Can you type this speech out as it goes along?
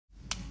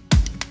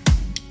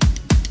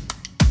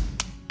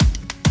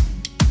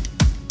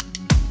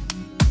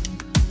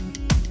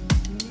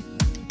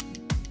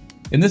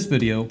In this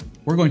video,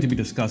 we're going to be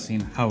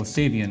discussing how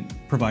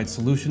Savient provides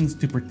solutions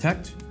to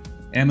protect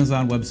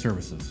Amazon Web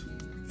Services.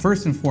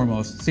 First and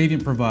foremost,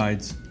 Savient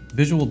provides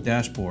visual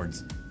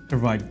dashboards to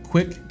provide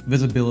quick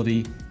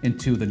visibility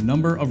into the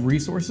number of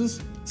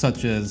resources,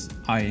 such as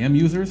IAM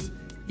users,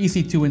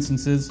 EC2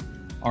 instances,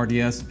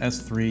 RDS,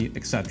 S3,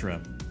 etc.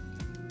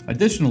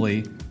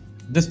 Additionally,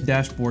 this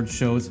dashboard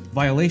shows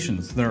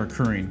violations that are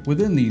occurring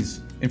within these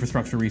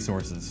infrastructure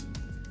resources,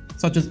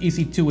 such as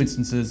EC2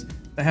 instances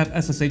that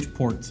have SSH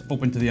ports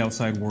open to the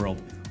outside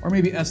world, or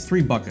maybe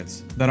S3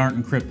 buckets that aren't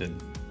encrypted.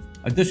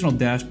 Additional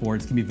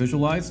dashboards can be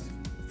visualized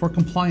for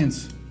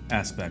compliance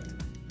aspect,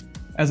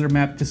 as they're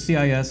mapped to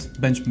CIS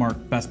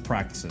benchmark best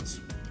practices,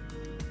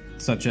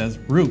 such as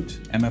root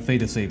MFA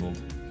disabled.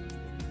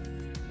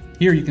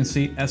 Here you can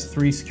see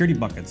S3 security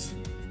buckets.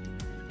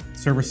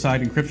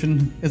 Server-side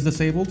encryption is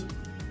disabled,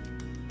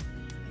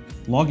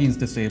 logging is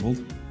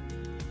disabled,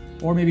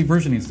 or maybe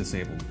versioning is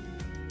disabled.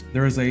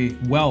 There is a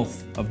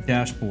wealth of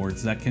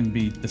dashboards that can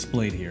be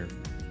displayed here.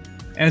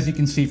 As you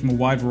can see from a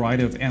wide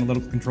variety of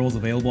analytical controls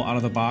available out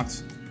of the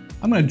box,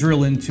 I'm going to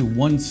drill into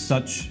one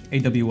such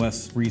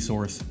AWS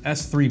resource,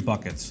 S3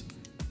 buckets,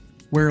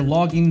 where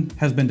logging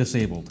has been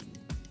disabled.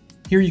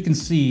 Here you can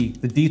see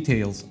the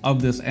details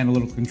of this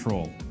analytical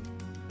control,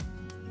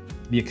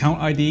 the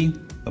account ID,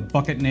 the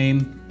bucket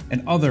name,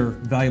 and other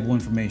valuable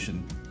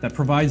information that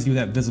provides you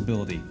that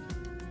visibility.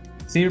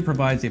 Savient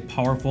provides a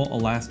powerful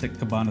elastic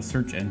Kibana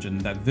search engine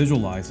that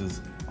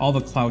visualizes all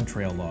the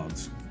CloudTrail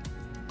logs.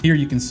 Here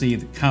you can see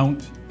the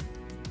count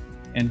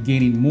and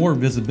gaining more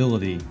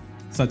visibility,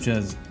 such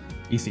as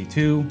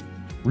EC2,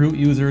 root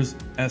users,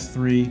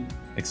 S3,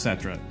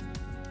 etc.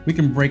 We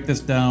can break this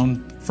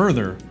down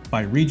further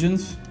by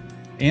regions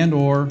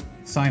and/or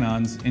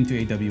sign-ons into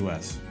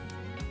AWS.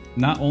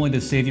 Not only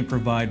does Savient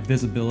provide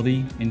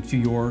visibility into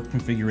your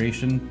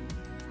configuration,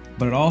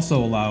 but it also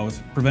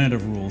allows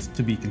preventative rules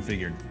to be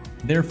configured.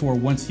 Therefore,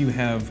 once you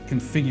have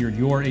configured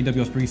your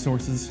AWS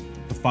resources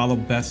to follow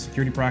best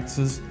security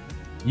practices,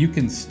 you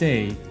can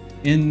stay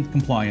in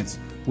compliance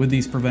with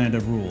these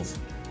preventative rules.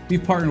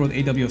 We've partnered with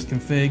AWS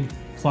Config,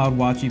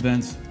 CloudWatch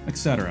events,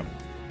 etc.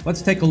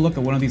 Let's take a look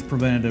at one of these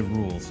preventative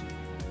rules.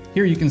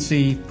 Here you can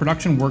see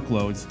production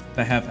workloads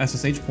that have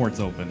SSH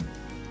ports open.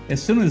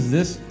 As soon as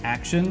this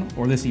action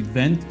or this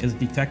event is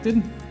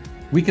detected,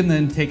 we can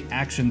then take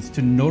actions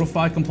to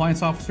notify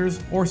compliance officers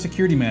or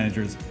security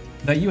managers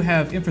that you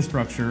have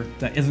infrastructure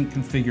that isn't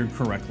configured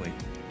correctly.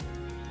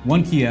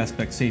 One key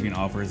aspect Savient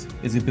offers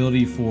is the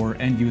ability for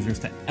end users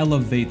to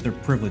elevate their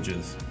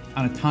privileges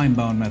on a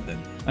time-bound method.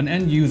 An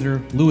end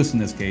user, Lewis in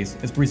this case,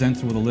 is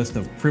presented with a list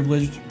of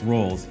privileged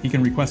roles he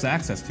can request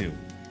access to.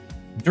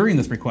 During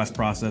this request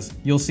process,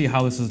 you'll see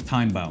how this is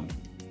time-bound.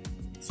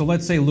 So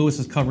let's say Lewis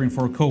is covering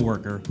for a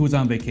coworker who's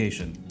on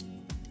vacation.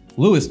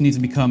 Lewis needs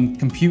to become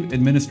compute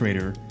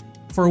administrator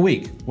for a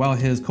week while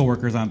his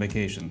coworker is on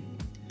vacation.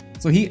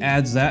 So he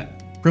adds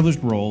that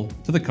privileged role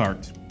to the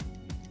cart,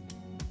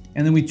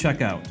 and then we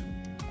check out.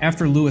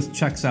 After Lewis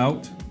checks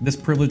out this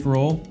privileged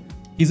role,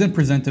 he's then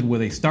presented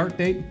with a start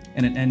date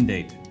and an end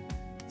date.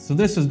 So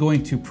this is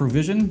going to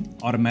provision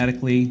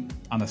automatically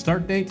on the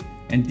start date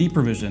and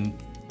deprovision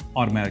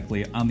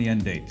automatically on the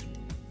end date.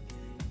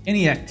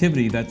 Any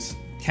activity that's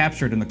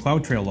captured in the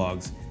CloudTrail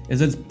logs is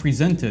then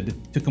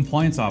presented to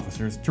compliance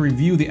officers to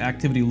review the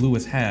activity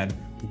Lewis had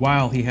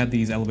while he had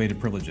these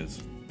elevated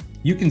privileges.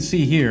 You can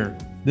see here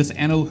this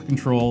analytical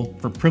control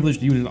for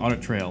privileged user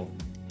audit trail.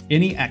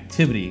 Any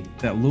activity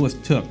that Lewis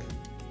took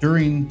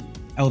during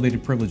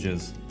elevated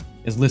privileges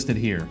is listed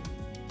here.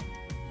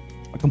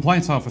 A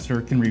compliance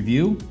officer can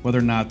review whether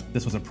or not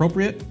this was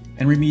appropriate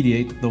and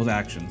remediate those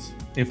actions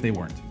if they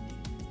weren't.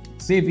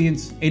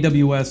 Savient's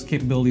AWS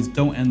capabilities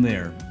don't end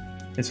there.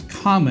 It's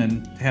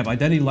common to have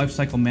identity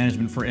lifecycle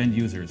management for end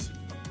users.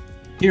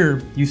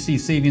 Here you see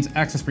Savient's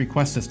access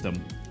request system.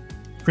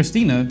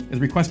 Christina is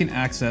requesting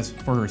access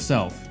for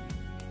herself.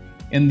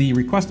 And the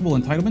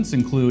requestable entitlements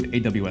include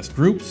AWS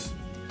groups,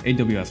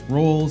 AWS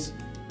roles,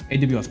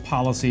 AWS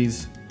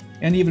policies,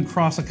 and even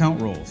cross-account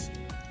roles.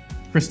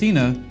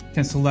 Christina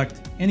can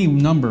select any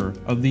number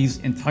of these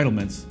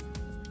entitlements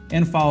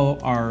and follow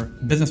our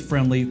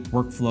business-friendly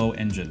workflow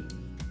engine.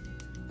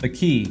 The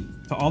key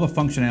to all the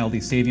functionality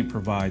Savient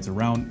provides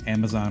around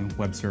Amazon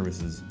Web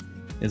Services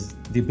is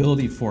the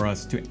ability for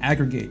us to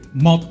aggregate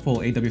multiple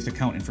AWS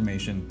account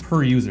information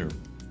per user.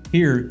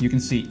 Here you can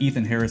see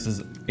Ethan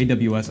Harris's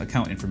AWS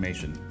account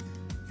information,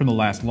 from the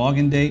last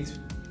login date,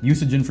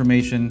 usage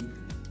information,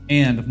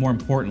 and more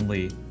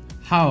importantly,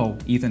 how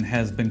Ethan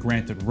has been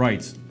granted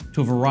rights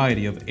to a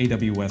variety of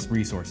AWS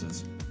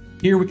resources.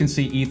 Here we can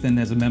see Ethan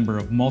as a member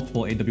of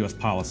multiple AWS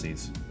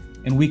policies,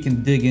 and we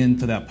can dig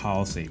into that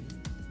policy,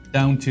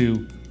 down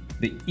to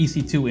the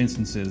EC2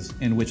 instances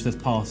in which this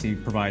policy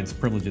provides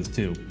privileges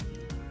to,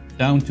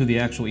 down to the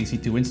actual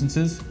EC2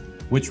 instances,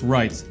 which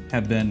rights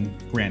have been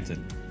granted.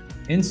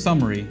 In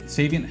summary,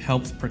 Savient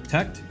helps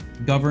protect,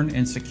 govern,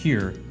 and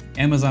secure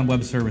Amazon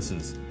Web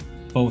Services,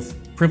 both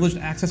privileged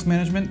access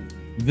management,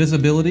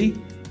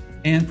 visibility,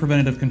 and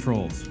preventative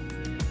controls.